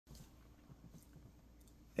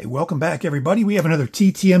Hey, welcome back, everybody. We have another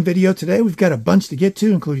TTM video today. We've got a bunch to get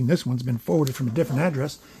to, including this one's been forwarded from a different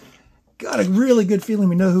address. Got a really good feeling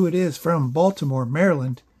we know who it is, from Baltimore,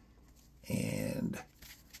 Maryland. And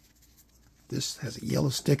this has a yellow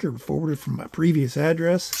sticker forwarded from my previous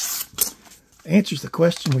address. Answers the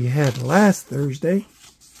question we had last Thursday.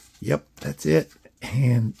 Yep, that's it.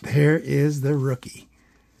 And there is the rookie.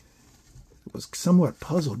 I was somewhat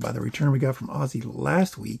puzzled by the return we got from Ozzie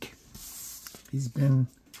last week. He's been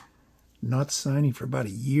not signing for about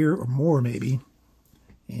a year or more, maybe.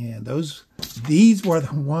 And these were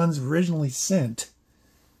the ones originally sent.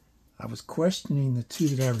 I was questioning the two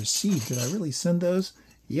that I received. Did I really send those?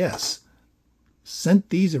 Yes.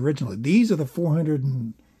 Sent these originally. These are the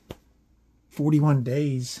 441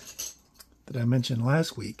 days that I mentioned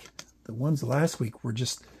last week. The ones last week were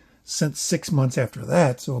just sent 6 months after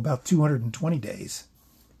that, so about 220 days.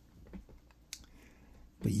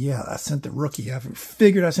 But yeah, I sent the rookie. I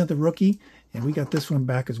figured I sent the rookie, and we got this one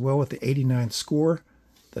back as well with the 89 score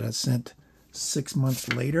that I sent 6 months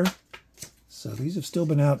later. So these have still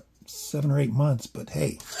been out 7 or 8 months, but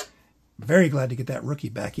hey, very glad to get that rookie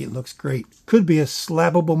back. It looks great. Could be a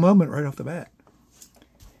slabbable moment right off the bat.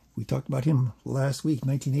 We talked about him last week.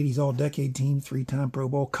 1980s All-Decade Team, 3-time Pro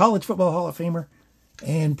Bowl, College Football Hall of Famer,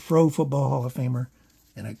 and Pro Football Hall of Famer,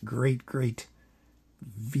 and a great, great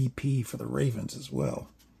VP for the Ravens as well.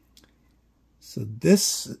 So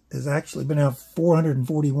this has actually been out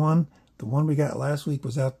 441. The one we got last week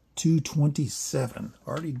was out 227.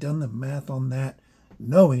 Already done the math on that,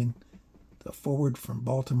 knowing the forward from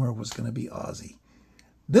Baltimore was going to be Ozzie.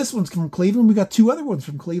 This one's from Cleveland. We got 2 other ones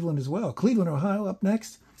from Cleveland as well. Cleveland, Ohio up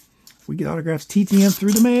next. We get autographs TTM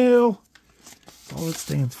through the mail. That's all it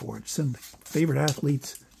stands for. Just send favorite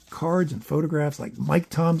athletes cards and photographs like Mike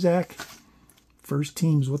Tomczak. First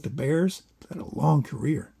teams with the Bears. Had a long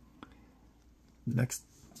career. The next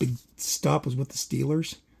big stop was with the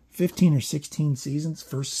Steelers. 15 or 16 seasons.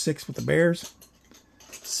 First 6 with the Bears.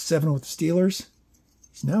 7 with the Steelers.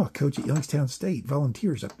 He's now a coach at Youngstown State.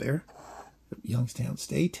 Volunteers up there at Youngstown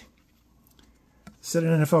State. Set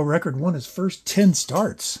an NFL record. Won his first 10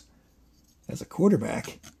 starts as a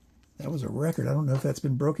quarterback. That was a record. I don't know if that's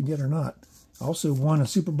been broken yet or not. Also won a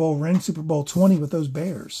Super Bowl ring, Super Bowl 20 with those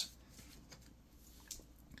Bears.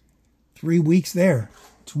 3 weeks there,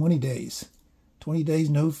 20 days. 20 days,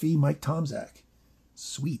 no fee, Mike Tomczak.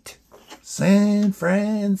 Sweet. San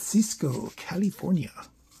Francisco, California.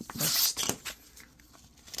 Next.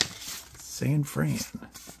 San Fran.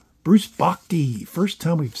 Bruce Bochte, first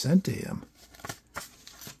time we've sent to him.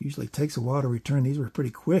 Usually takes a while to return. These were pretty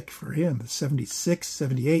quick for him. 76,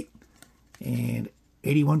 78, and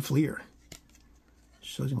 81 Fleer.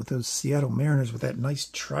 Shows him with those Seattle Mariners with that nice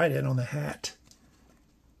trident on the hat.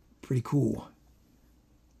 Pretty cool.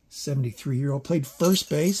 73-year-old. Played first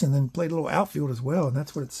base and then played a little outfield as well. And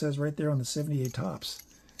that's what it says right there on the 78 tops.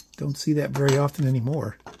 Don't see that very often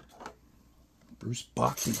anymore. Bruce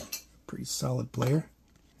Bochte. Pretty solid player.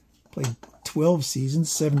 Played 12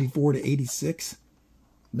 seasons, 74 to 86.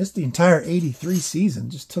 Missed the entire 83 season.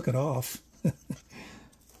 Just took it off.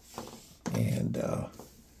 And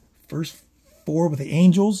first 4 with the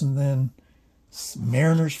Angels and then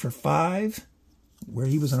Mariners for 5. Where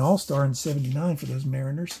he was an all-star in 79 for those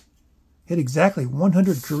Mariners. Hit exactly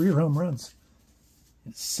 100 career home runs.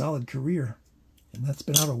 It's a solid career. And that's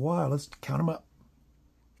been out a while. Let's count them up.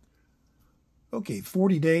 Okay,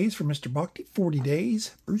 40 days for Mr. Bochte. 40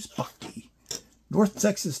 days. Bruce Bochte. North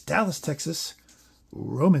Texas, Dallas, Texas.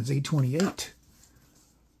 Romans 828.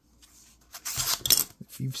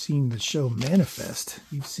 If you've seen the show Manifest,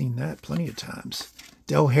 you've seen that plenty of times.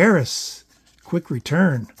 Del Harris. Quick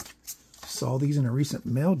return. Saw these in a recent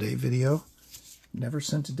mail day video. Never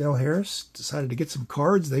sent to Del Harris. Decided to get some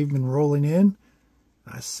cards. They've been rolling in.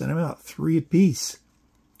 I sent them out 3 apiece.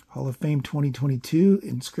 Hall of Fame 2022.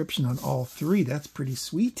 Inscription on all 3. That's pretty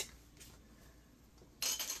sweet.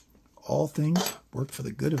 All things work for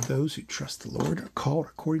the good of those who trust the Lord, are called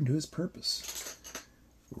according to his purpose.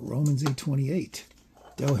 Romans 8:28.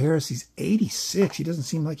 Del Harris, he's 86. He doesn't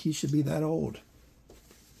seem like he should be that old.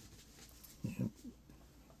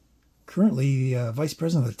 Currently vice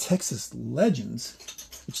president of the Texas Legends,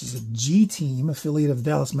 which is a G team affiliate of the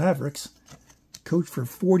Dallas Mavericks. Coached for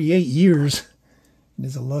 48 years in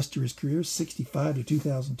his illustrious career, 65 to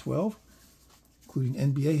 2012, including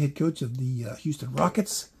NBA head coach of the Houston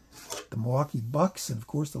Rockets, the Milwaukee Bucks, and of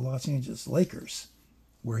course the Los Angeles Lakers,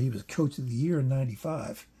 where he was coach of the year in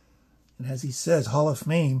 95. And as he says, Hall of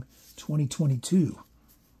Fame 2022.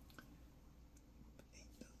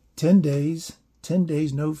 10 days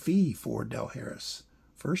no fee for Del Harris.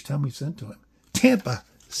 First time we sent to him. Tampa,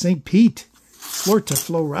 St. Pete. Florida,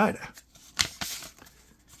 Florida.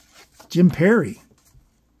 Jim Perry.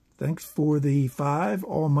 Thanks for the 5.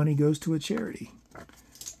 All money goes to a charity.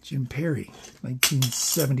 Jim Perry,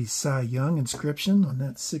 1970 Cy Young inscription on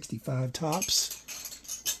that 65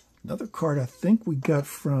 tops. Another card I think we got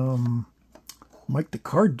from Mike the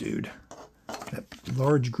Card Dude. That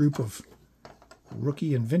large group of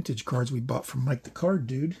rookie and vintage cards we bought from Mike the Card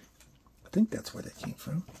Dude. I think that's where that came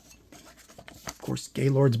from. Of course,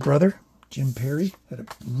 Gaylord's brother, Jim Perry, had a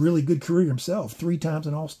really good career himself. 3 times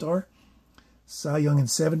an All-Star. Cy Young in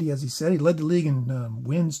 70, as he said. He led the league in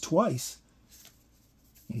wins twice.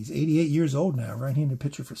 He's 88 years old now, right-handed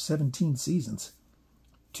pitcher for 17 seasons.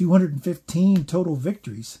 215 total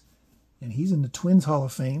victories. And he's in the Twins Hall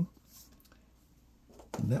of Fame.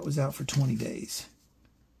 And that was out for 20 days.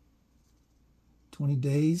 20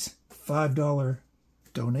 days, $5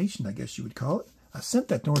 donation, I guess you would call it. I sent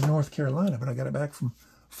that to North Carolina, but I got it back from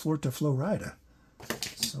Florida, Florida.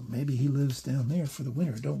 So maybe he lives down there for the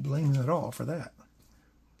winter. Don't blame him at all for that.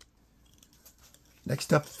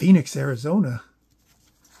 Next up, Phoenix, Arizona.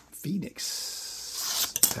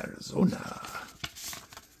 Phoenix, Arizona.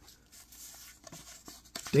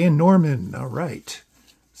 Dan Norman, all right.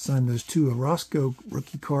 Signed those 2 Orozco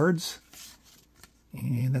rookie cards.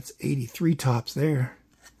 And that's 83 tops there.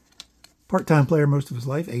 Part-time player most of his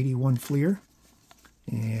life, 81 Fleer.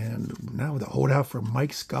 And now with a holdout from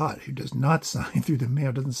Mike Scott, who does not sign through the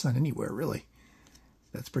mail, doesn't sign anywhere, really.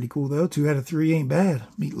 That's pretty cool, though. 2 out of 3 ain't bad.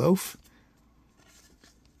 Meatloaf.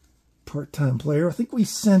 Part-time player. I think we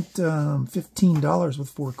sent $15 with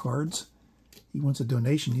 4 cards. He wants a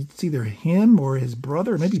donation. It's either him or his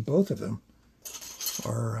brother, maybe both of them,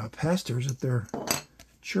 are pastors at their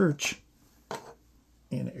church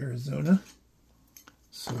in Arizona.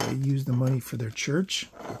 So they use the money for their church.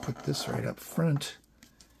 I'll put this right up front.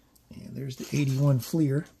 And there's the 81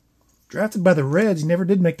 Fleer. Drafted by the Reds. He never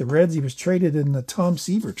did make the Reds. He was traded in the Tom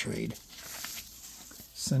Seaver trade.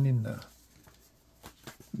 Sending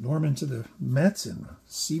Norman to the Mets and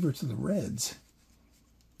Seaver to the Reds.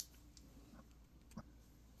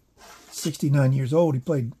 69 years old. He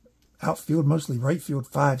played outfield, mostly right field,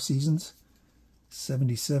 5 seasons.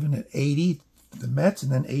 77 at 80 the Mets, and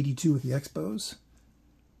then 82 with the Expos.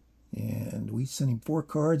 And we sent him 4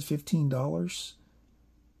 cards, $15.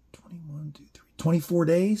 21, 2, 3, 24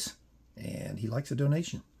 days. And he likes a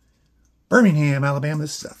donation. Birmingham, Alabama.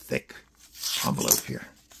 This is a thick envelope here.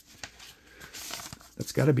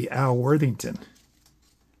 That's got to be Al Worthington.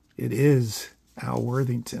 It is Al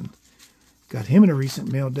Worthington. Got him in a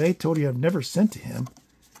recent mail day. Told you I've never sent to him.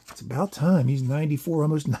 It's about time. He's 94,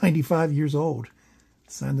 almost 95 years old.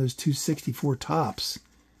 Signed those 264 tops.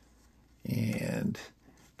 And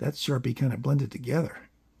that Sharpie kind of blended together.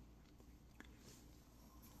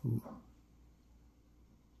 Ooh.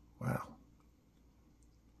 Wow.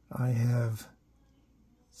 I have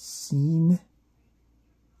seen...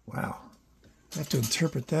 Wow. I have to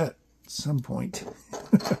interpret that at some point.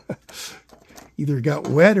 Either it got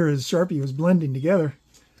wet or his Sharpie was blending together.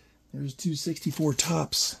 There's 264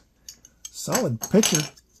 tops. Solid pitcher.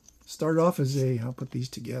 Started off as a... I'll put these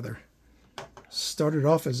together. Started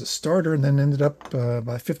off as a starter and then ended up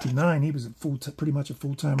by 59. He was pretty much a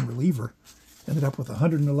full-time reliever. Ended up with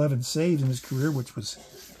 111 saves in his career, which was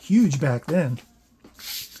huge back then.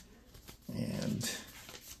 And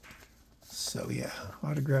so, yeah,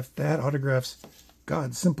 autographed that. Autographs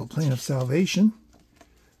God's Simple Plan of Salvation.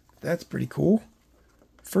 That's pretty cool.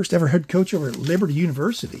 First ever head coach over at Liberty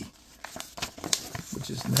University, which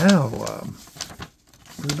is now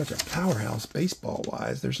pretty much a powerhouse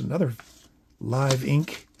baseball-wise. There's another live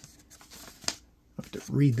ink. I have to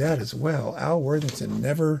read that as well. Al Worthington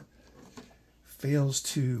never fails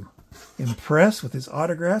to impress with his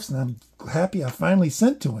autographs, and I'm happy I finally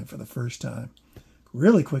sent to him for the first time.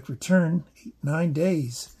 Really quick return, 9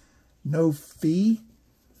 days. No fee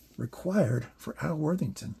required for Al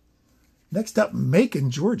Worthington. Next up, Macon,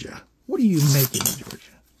 Georgia. What are you making in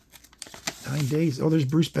Georgia? 9 days. Oh, there's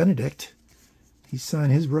Bruce Benedict. He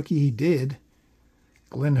signed his rookie. He did.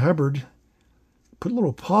 Glenn Hubbard put a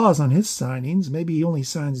little pause on his signings. Maybe he only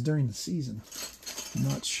signs during the season. I'm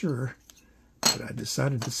not sure. But I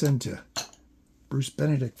decided to send to Bruce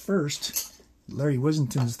Benedict first. Larry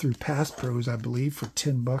Wissington's through Pass Pros, I believe, for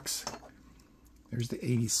 $10. There's the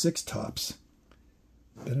 86 tops.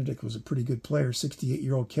 Benedict was a pretty good player,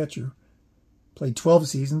 68-year-old catcher. Played 12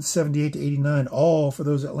 seasons, 78 to 89, all for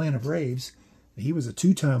those Atlanta Braves. He was a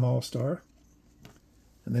 2-time All-Star.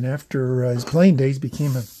 And then after his playing days,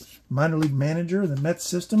 became a minor league manager in the Mets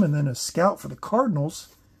system and then a scout for the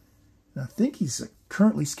Cardinals. And I think he's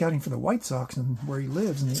currently scouting for the White Sox and where he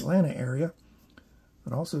lives in the Atlanta area.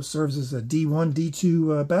 and also serves as a D1,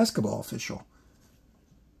 D2 basketball official.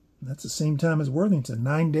 And that's the same time as Worthington,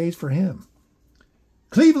 9 days for him.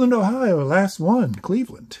 Cleveland, Ohio, last one,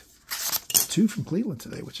 Cleveland. 2 from Cleveland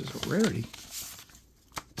today, which is a rarity.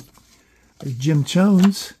 There's Jim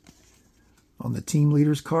Jones on the team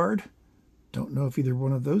leaders card. Don't know if either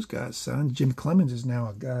one of those guys signed. Jim Clemens is now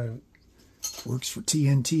a guy who works for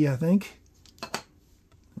TNT, I think.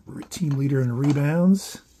 Team leader in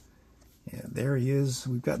rebounds. And there he is.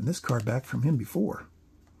 We've gotten this card back from him before.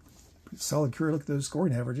 Pretty solid career. Look at those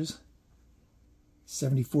scoring averages.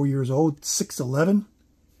 74 years old, 6'11".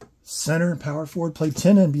 Center and power forward. Played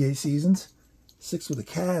 10 NBA seasons. 6 with the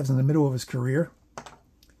Cavs in the middle of his career.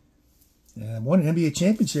 And won an NBA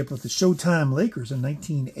championship with the Showtime Lakers in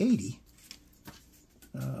 1980.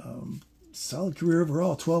 Solid career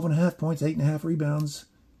overall. 12.5 points, 8.5 rebounds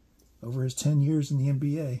over his 10 years in the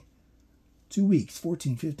NBA. 2 weeks,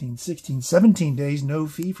 14, 15, 16, 17 days, no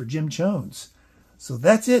fee for Jim Jones. So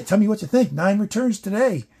that's it. Tell me what you think. 9 returns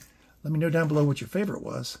today. Let me know down below what your favorite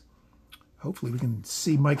was. Hopefully we can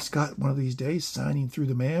see Mike Scott one of these days signing through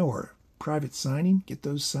the mail or private signing. Get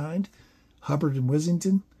those signed. Hubbard and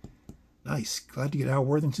Wissington. Nice. Glad to get Al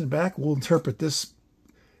Worthington back. We'll interpret this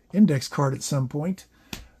index card at some point.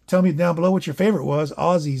 Tell me down below what your favorite was.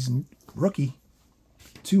 Ozzie's rookie.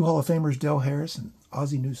 2 Hall of Famers, Del Harris and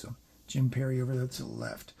Ozzie Newsome. Jim Perry over there to the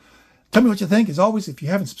left. Tell me what you think. As always, if you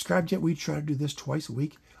haven't subscribed yet, we try to do this twice a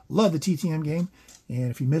week. Love the TTM game.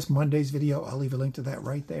 And if you missed Monday's video, I'll leave a link to that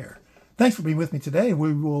right there. Thanks for being with me today.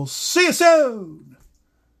 We will see you soon.